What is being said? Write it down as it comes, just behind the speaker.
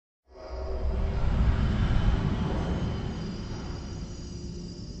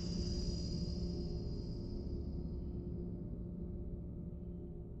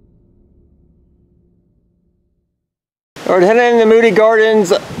Alright, heading into Moody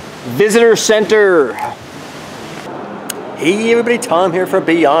Gardens Visitor Center. Hey everybody, Tom here for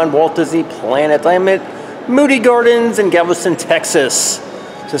Beyond Walt Disney Planet. I'm at Moody Gardens in Galveston, Texas.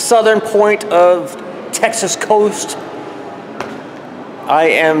 It's the southern point of Texas coast. I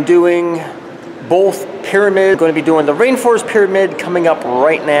am doing both pyramids. I'm going to be doing the Rainforest Pyramid coming up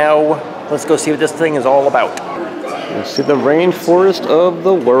right now. Let's go see what this thing is all about. Let's see the rainforest of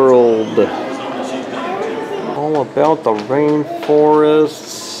the world. All about the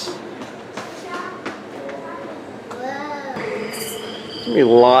rainforests. There's gonna be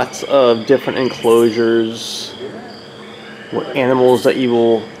lots of different enclosures. What animals that you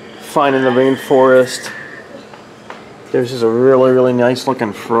will find in the rainforest. There's just a really nice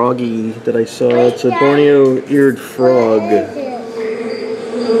looking froggy that I saw. It's a Borneo-eared frog. I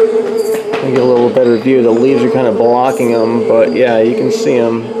get a little better view. The leaves are kind of blocking them, but yeah, you can see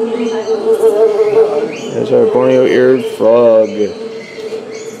them. There's our Borneo-eared frog.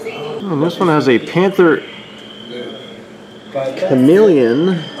 And this one has a panther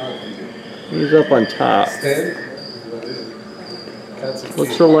chameleon. He's up on top.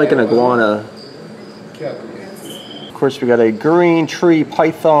 Looks sort of like an iguana. Of course, we got a green tree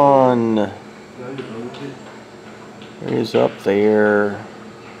python. He's up there.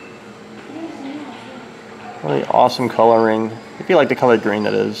 Really awesome coloring. If you like the color green,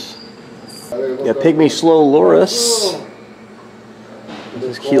 that is. Yeah, pygmy slow loris.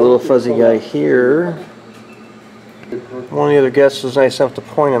 This cute little fuzzy guy here. One of the other guests was nice enough to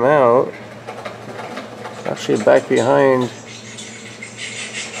point him out. Actually, back behind.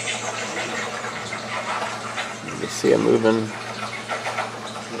 You can see him moving.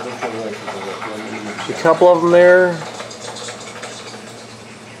 A couple of them there.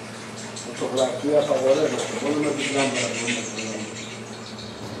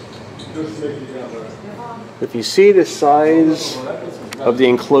 If you see the size of the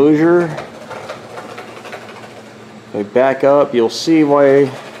enclosure, if we back up, you'll see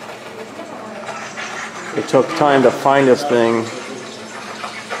why it took time to find this thing.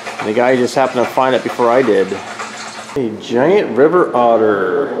 And the guy just happened to find it before I did. A giant river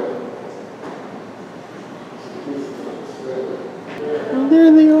otter. And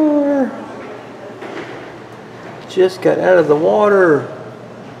there they are. Just got out of the water.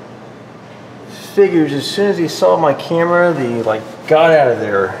 Figures, as soon as he saw my camera, they like got out of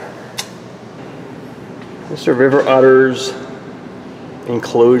there. This is a river otter's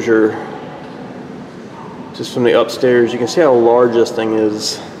enclosure. Just from the upstairs, you can see how large this thing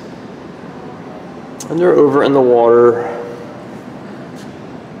is. And they're over in the water.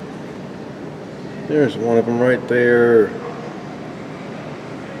 There's one of them right there.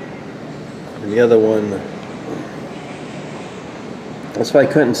 And the other one. That's why I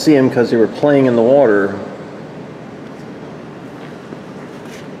couldn't see them, because they were playing in the water.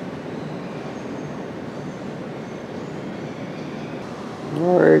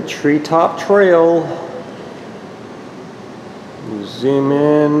 Alright, treetop trail. Zoom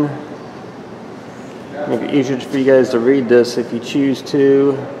in. Make it easier for you guys to read this if you choose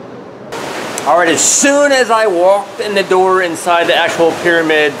to. Alright, as soon as I walked in the door inside the actual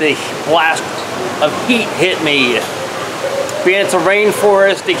pyramid, the blast of heat hit me. Being it's a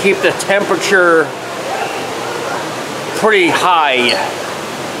rainforest, they keep the temperature pretty high,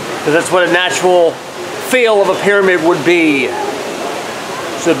 because that's what a natural feel of a pyramid would be.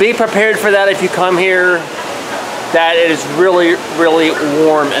 So be prepared for that if you come here, that it is really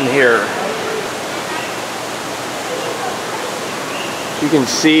warm in here. You can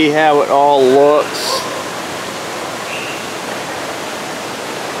see how it all looks.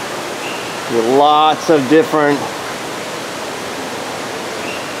 Lots of different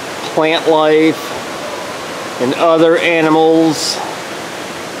plant life and other animals.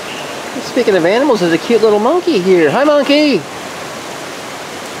 Speaking of animals, there's a cute little monkey here. Hi, monkey.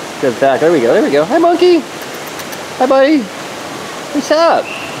 Get back. There we go. There we go. Hi, monkey. Hi, buddy. What's up?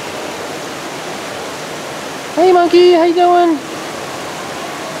 Hey, monkey. How you doing?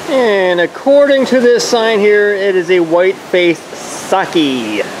 And according to this sign here, it is a white-faced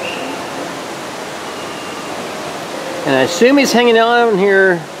saki. And I assume he's hanging out in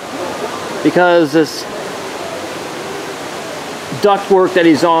here because this ductwork that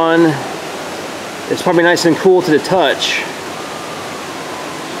he's on is probably nice and cool to the touch.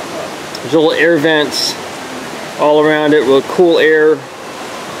 There's little air vents all around it with cool air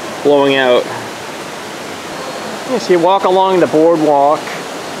blowing out. So you walk along the boardwalk,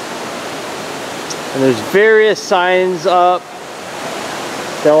 and there's various signs up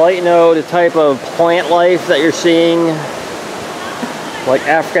They'll let you know the type of plant life that you're seeing, like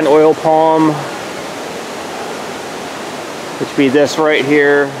African oil palm. which would be this right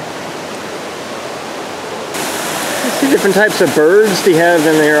here. Let's see different types of birds they have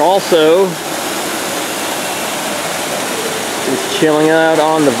in there also. Just chilling out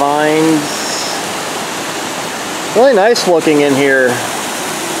on the vines. Really nice looking in here.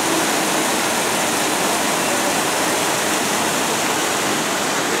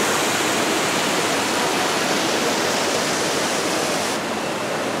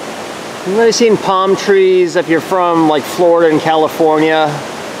 You've already seen palm trees if you're from like Florida and California,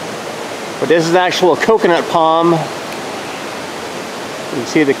 but this is actual coconut palm. You can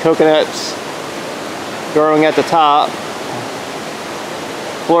see the coconuts growing at the top.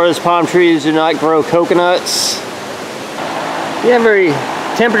 Florida's palm trees do not grow coconuts. You have a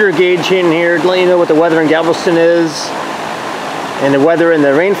temperature gauge in here to let you know what the weather in Galveston is and the weather in the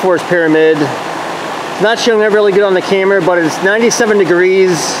rainforest pyramid. Not showing up really good on the camera, but it's 97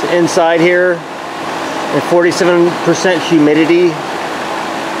 degrees inside here and 47% humidity.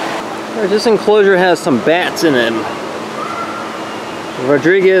 This enclosure has some bats in it.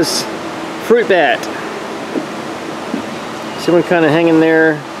 Rodriguez fruit bat. See one kind of hanging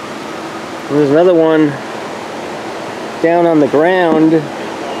there. And there's another one down on the ground.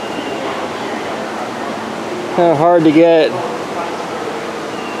 Kind of hard to get.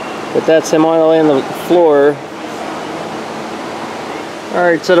 But that's him all the way on the floor.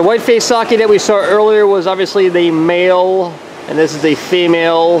 Alright, so the white-faced sake that we saw earlier was obviously the male, and this is the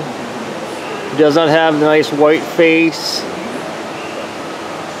female. It does not have the nice white face.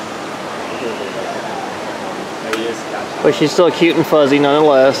 But she's still cute and fuzzy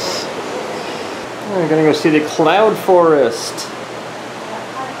nonetheless. We're gonna go see the cloud forest.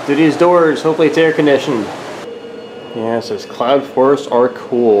 Through these doors, hopefully it's air conditioned. Yeah, it says cloud forests are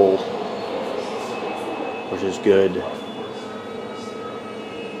cool, which is good.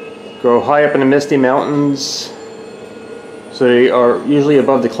 Grow high up in the misty mountains, so they are usually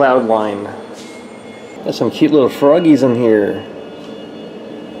above the cloud line. Got some cute little froggies in here.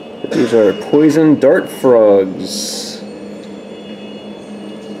 But these are poison dart frogs.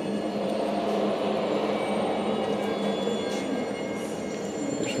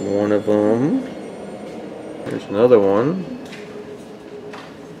 There's one of them. There's another one,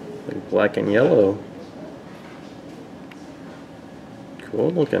 like black and yellow.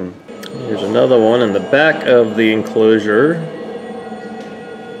 Cool looking. Here's another one in the back of the enclosure.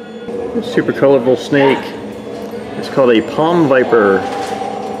 A super colorful snake. It's called a palm viper.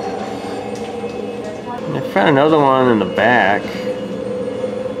 And I found another one in the back.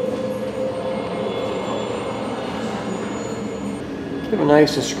 Give a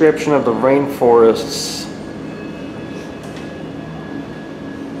nice description of the rainforests.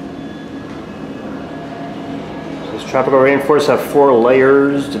 Tropical rainforests have 4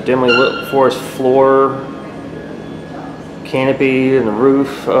 layers: the dimly lit forest floor, canopy, and the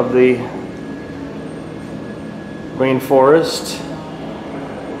roof of the rainforest.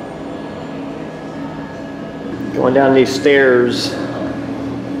 Going down these stairs,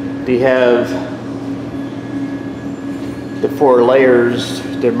 we have the 4 layers.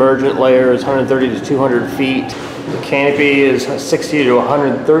 The emergent layer is 130 to 200 feet. The canopy is 60 to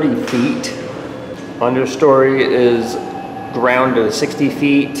 130 feet. Understory is ground to 60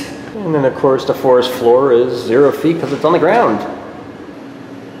 feet. And then of course the forest floor is 0 feet because it's on the ground.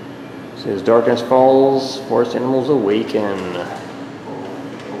 So as darkness falls, forest animals awaken.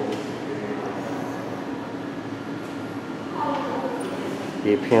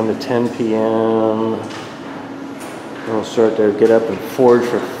 8 p.m. to 10 p.m. We'll start to get up and forage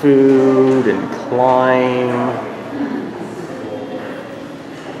for food and climb.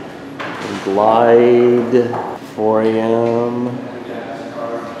 Glide, 4 a.m.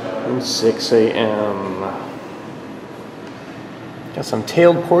 and 6 a.m. Got some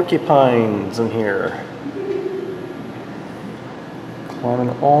tailed porcupines in here.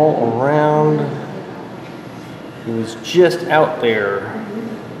 Climbing all around. He was just out there.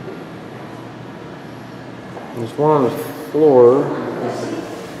 There's one on the floor.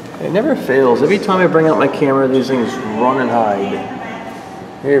 It never fails. Every time I bring out my camera, these things run and hide.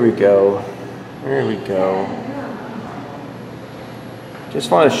 Here we go. There we go.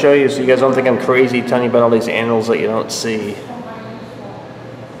 Just want to show you so you guys don't think I'm crazy telling you about all these animals that you don't see.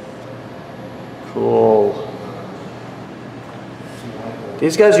 Cool.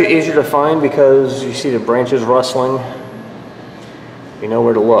 These guys are easier to find because you see the branches rustling. You know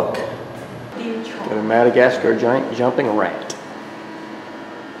where to look. Got a Madagascar giant jumping rat.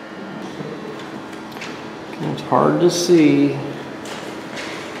 It's hard to see.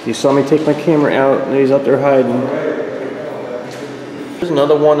 You saw me take my camera out and he's up there hiding. There's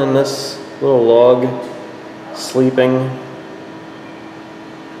another one in this little log, sleeping.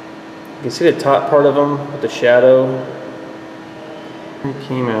 You can see the top part of them with the shadow. It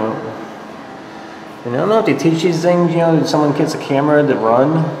came out. And I don't know if they teach these things, you know, someone gets a camera to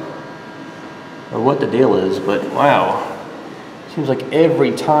run, or what the deal is, but wow. Seems like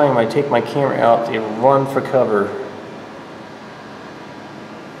every time I take my camera out, they run for cover.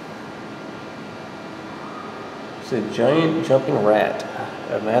 It's a giant jumping rat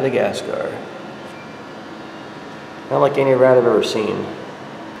of Madagascar. Not like any rat I've ever seen.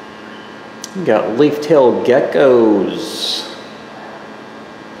 We got leaf-tailed geckos.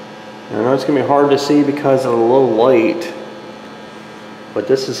 I know it's going to be hard to see because of the low light, but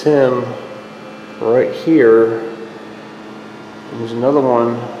this is him right here. And there's another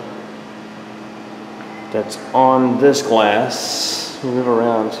one that's on this glass. Let me move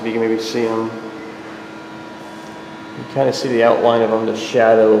around so if you can maybe see him. You kind of see the outline of him, the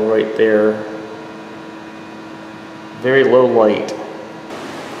shadow right there. Very low light.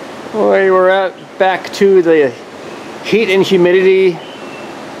 Alright, we're back to the heat and humidity.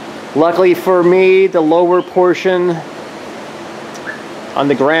 Luckily for me, the lower portion on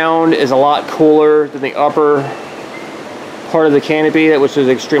the ground is a lot cooler than the upper part of the canopy, which is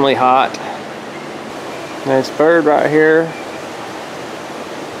extremely hot. Nice bird right here.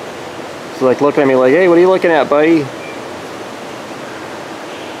 It's like looking at me like, hey, what are you looking at, buddy?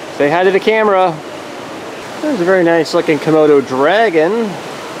 Say hi to the camera. There's a very nice looking Komodo dragon.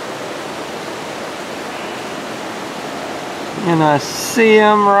 And I see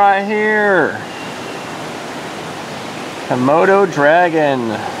him right here. Komodo dragon.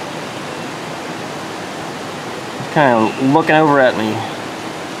 He's kind of looking over at me.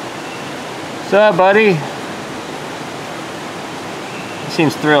 What's up, buddy? He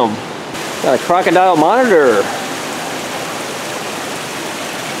seems thrilled. Got a crocodile monitor.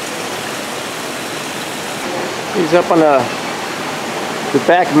 He's up on the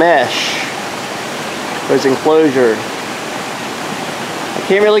back mesh of his enclosure. I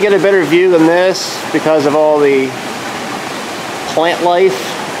can't really get a better view than this because of all the plant life.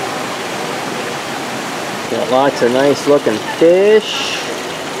 Got lots of nice looking fish.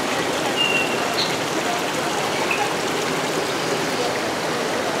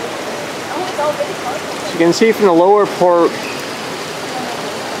 As you can see from the lower part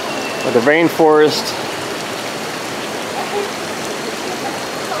of the rainforest,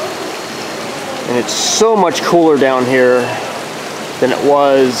 and it's so much cooler down here than it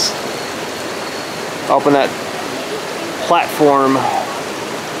was up on that platform.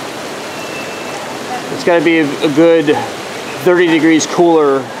 It's got to be a good 30 degrees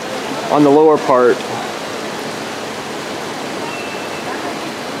cooler on the lower part.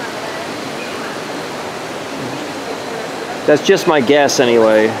 That's just my guess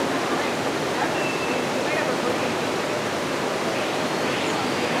anyway.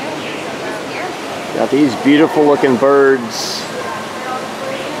 Got these beautiful looking birds.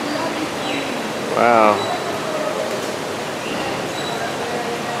 Wow.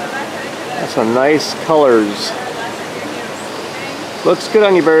 That's some nice colors. Looks good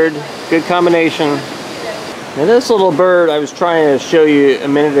on you, bird. Good combination. Now this little bird I was trying to show you a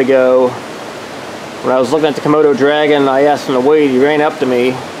minute ago. When I was looking at the Komodo dragon, I asked him to wait. He ran up to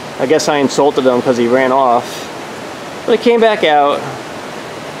me. I guess I insulted him because he ran off. But he came back out.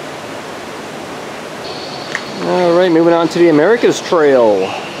 Alright, moving on to the Americas Trail.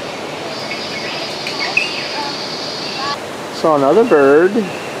 Saw another bird.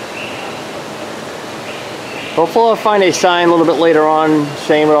 Hopefully I'll find a sign a little bit later on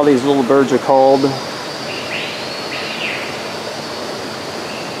saying what all these little birds are called.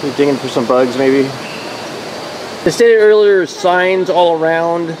 We're digging for some bugs maybe. I stated earlier, signs all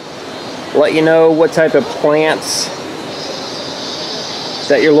around let you know what type of plants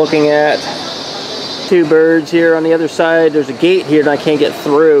that you're looking at. Two birds here on the other side. There's a gate here and I can't get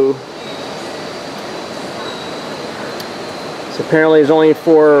through. So apparently it's only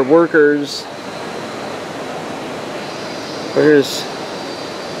for workers. But there's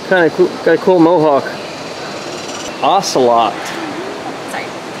kind of cool, got a cool mohawk. Ocelot. Sorry.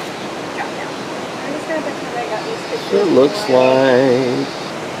 Drop down. I'm just gonna pretend I got these pictures. It looks like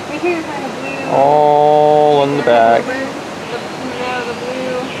We can find a blue. all in the back. The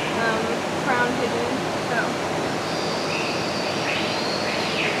blue crown pigeon.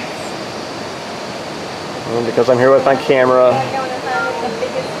 And because I'm here with my camera,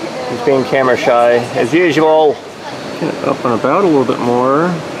 he's being camera shy as usual. Get up and about a little bit more.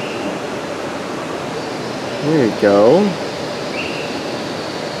 There you go.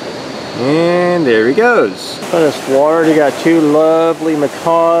 And there he goes. On this water, you got two lovely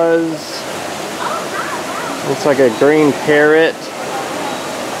macaws. Looks like a green parrot.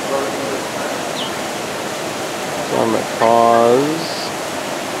 macaws.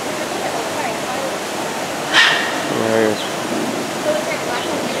 There's.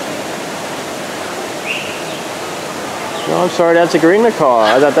 No, I'm sorry, that's a green macaw.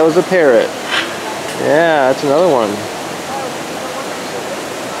 I thought that was a parrot. Yeah, that's another one.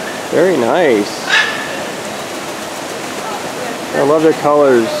 Very nice. I love their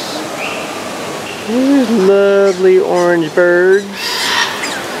colors. These lovely orange birds.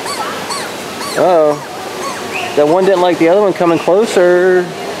 Uh-oh. That one didn't like the other one coming closer.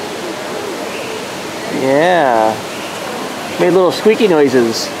 Yeah. Made little squeaky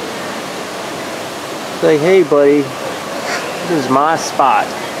noises. It's like, hey buddy, this is my spot.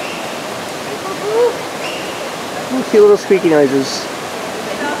 Cute little squeaky noises.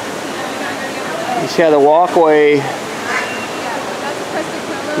 You see how the walkway,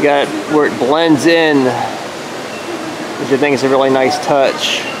 you got where it blends in, which I think is a really nice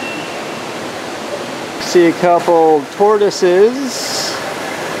touch. See a couple tortoises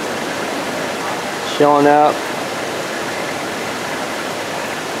showing up.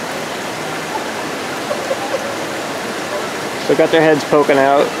 So got their heads poking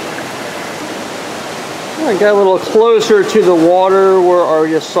out. I got a little closer to the water where I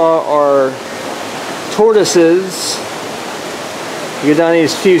just saw our tortoises. You get down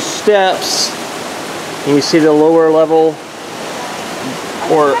these few steps and you see the lower level,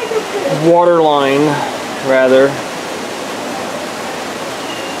 or water line rather.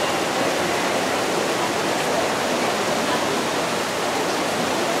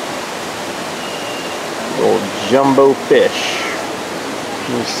 Little jumbo fish.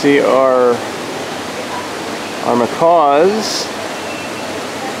 You see our macaws.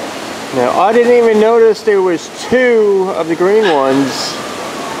 Now I didn't even notice there was two of the green ones.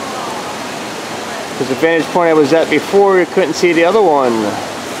 Because the vantage point I was at before, you couldn't see the other one.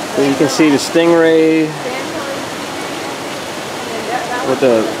 So you can see the stingray with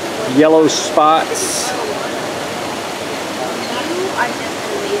the yellow spots.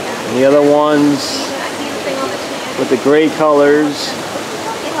 And the other ones with the gray colors.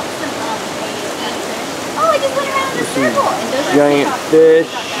 Giant fish.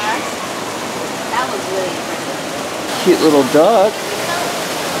 Cute little duck.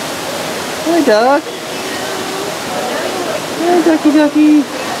 Hi duck. Hi ducky ducky.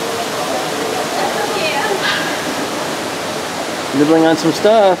 Nibbling on some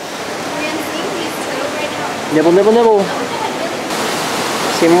stuff. Nibble nibble nibble.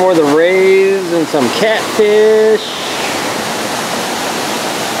 See more of the rays and some catfish.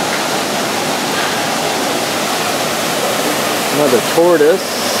 Another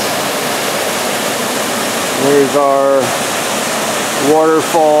tortoise. There's our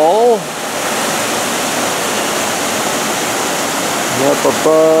waterfall. And up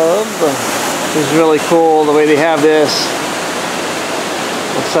above. This is really cool the way they have this.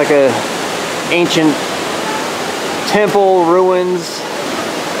 Looks like a ancient temple ruins.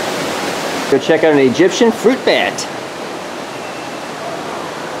 Go check out an Egyptian fruit bat.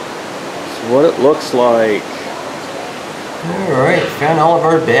 That's what it looks like. Alright, found all of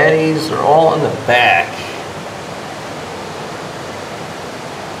our baddies. They're all in the back.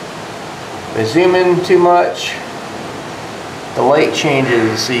 If I zoom in too much, the light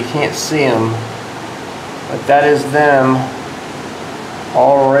changes so you can't see them. But that is them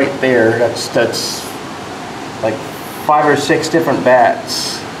all right there. That's like 5 or 6 different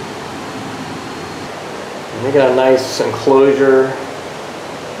bats. And they got a nice enclosure.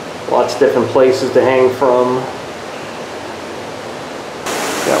 Lots of different places to hang from.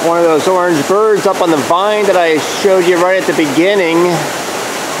 Got one of those orange birds up on the vine that I showed you right at the beginning.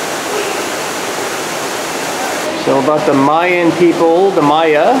 So about the Mayan people, the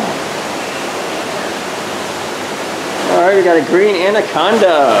Maya. Alright, we got a green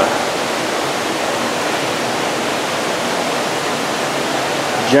anaconda.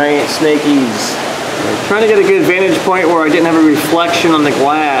 Giant snakies. I'm trying to get a good vantage point where I didn't have a reflection on the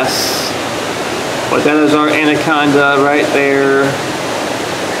glass. But that is our anaconda right there.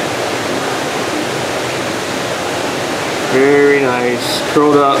 Very nice.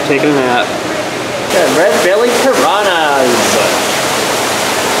 Curled up, taking a nap. Got red-bellied piranhas.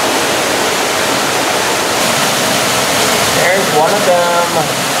 There's one of them.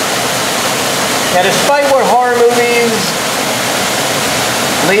 Now, despite what horror movies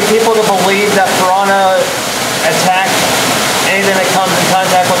lead people to believe that piranha attack anything that comes in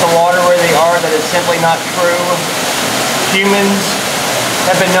contact with the water where they are, that is simply not true. Humans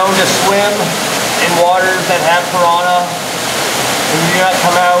have been known to swim in waters that have piranha and do not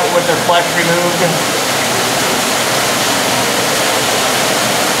come out with their flesh removed.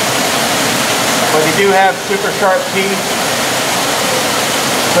 But the They do have super sharp teeth,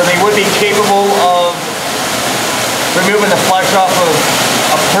 so they would be capable of removing the flesh off of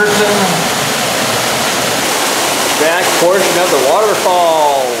a person. Back portion of the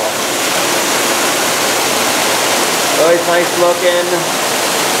waterfall. Always nice looking.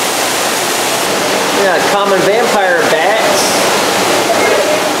 Yeah, common vampire bats.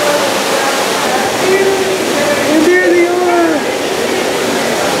 And there they are.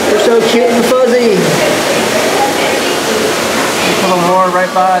 They're so cute and fuzzy. A little more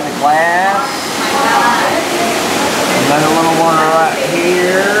right by the glass. Another little one right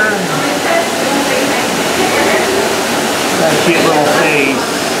here. That cute little face.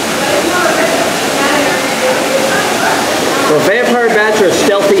 So vampire bats are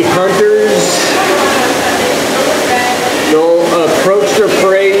stealthy hunters. They'll approach their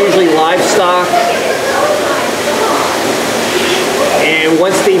prey, usually livestock. And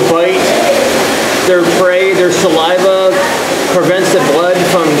once they bite their prey, their saliva prevents the blood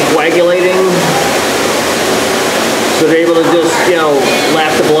from coagulating. So they're able to just, you know,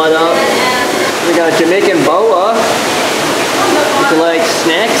 lap the blood up. We got a Jamaican boa. If you like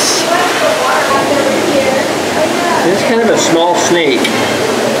snacks. It's kind of a small snake.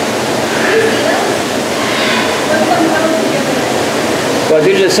 Well,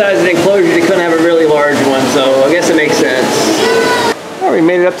 due to the size of the enclosure, they couldn't have a really large one, so I guess it makes sense. Well, we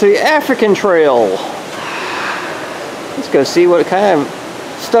made it up to the African Trail. Let's go see what kind of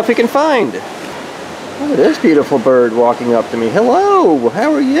stuff we can find. Look at this beautiful bird walking up to me. Hello,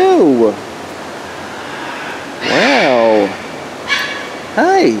 how are you? Wow.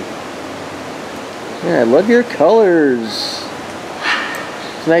 Hi. Yeah, I love your colors.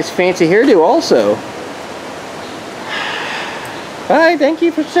 It's a nice fancy hairdo also. Hi, thank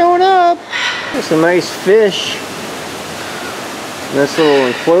you for showing up. There's some nice fish in this little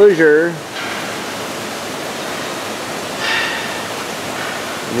enclosure.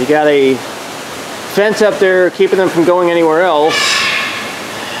 And you got a fence up there keeping them from going anywhere else.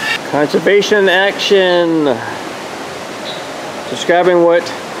 Conservation action. Describing what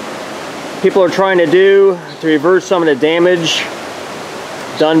people are trying to do to reverse some of the damage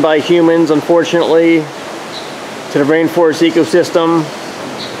done by humans, unfortunately, to the rainforest ecosystem.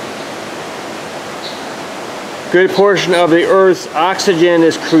 Good portion of the Earth's oxygen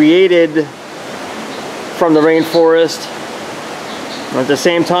is created from the rainforest. At the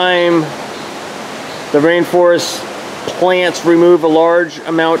same time, the rainforest plants remove a large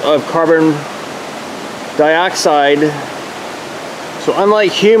amount of carbon dioxide. So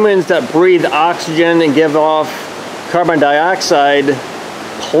unlike humans that breathe oxygen and give off carbon dioxide,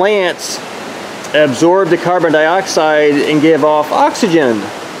 plants absorb the carbon dioxide and give off oxygen.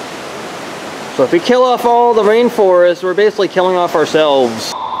 So if we kill off all the rainforest, we're basically killing off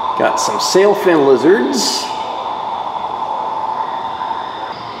ourselves. Got some sailfin lizards.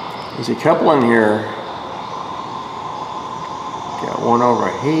 There's a couple in here. Got one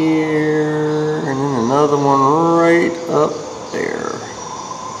over here, and then another one right up there.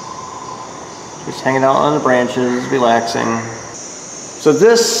 Just hanging out on the branches, relaxing. So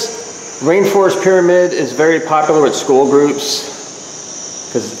this rainforest pyramid is very popular with school groups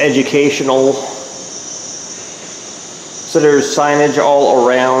because it's educational. So there's signage all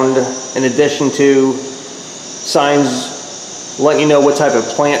around, in addition to signs letting you know what type of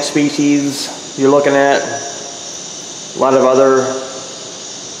plant species you're looking at. A lot of other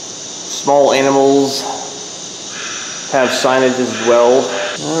small animals have signage as well.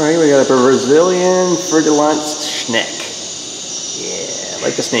 Alright, we got a Brazilian Fridolance snake. Yeah, I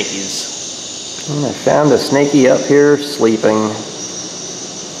like the snakies. And I found a snaky up here sleeping.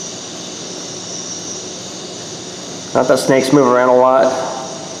 Not that snakes move around a lot,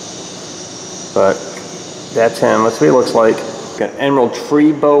 but that's him. Let's see what he looks like. Got an emerald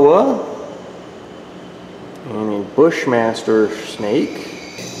tree boa and a bushmaster snake.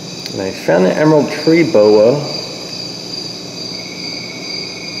 And I found the emerald tree boa.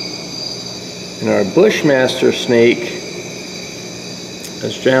 And our bushmaster snake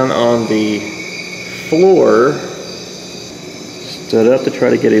is down on the floor. Stood up to try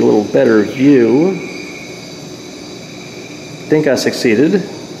to get a little better view. I think I succeeded.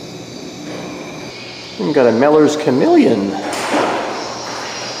 And got a Meller's chameleon.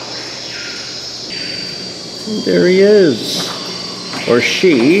 And there he is. Or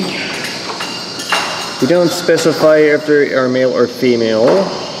she. We don't specify if they are male or female.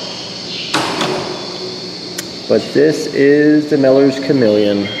 But this is the Meller's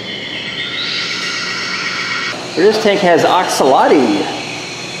chameleon. This tank has oxalati.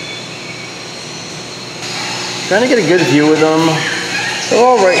 Trying to get a good view of them. They're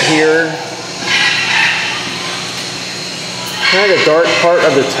all right here. kind of the dark part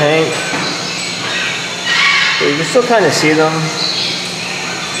of the tank. But you can still kind of see them.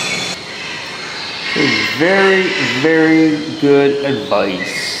 Very, very good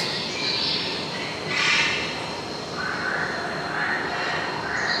advice.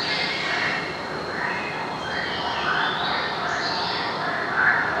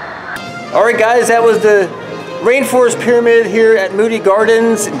 Alright guys, that was the Rainforest Pyramid here at Moody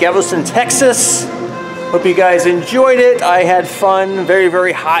Gardens in Galveston, Texas. Hope you guys enjoyed it. I had fun. Very,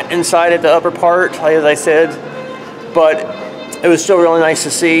 very hot inside at the upper part, as I said. But it was still really nice to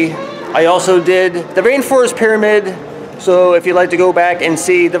see. I also did the Rainforest Pyramid. So if you'd like to go back and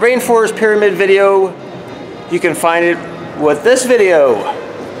see the Rainforest Pyramid video, you can find it with this video.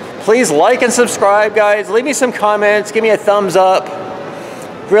 Please like and subscribe, guys. Leave me some comments. Give me a thumbs up.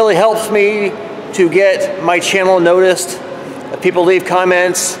 Really helps me to get my channel noticed. If people leave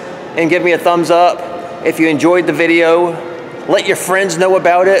comments and give me a thumbs up. If you enjoyed the video, let your friends know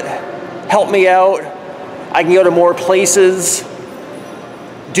about it. Help me out. I can go to more places,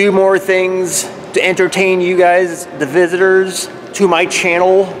 do more things to entertain you guys, the visitors, to my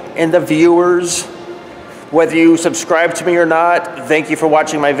channel and the viewers. Whether you subscribe to me or not, thank you for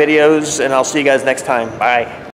watching my videos, and I'll see you guys next time. Bye.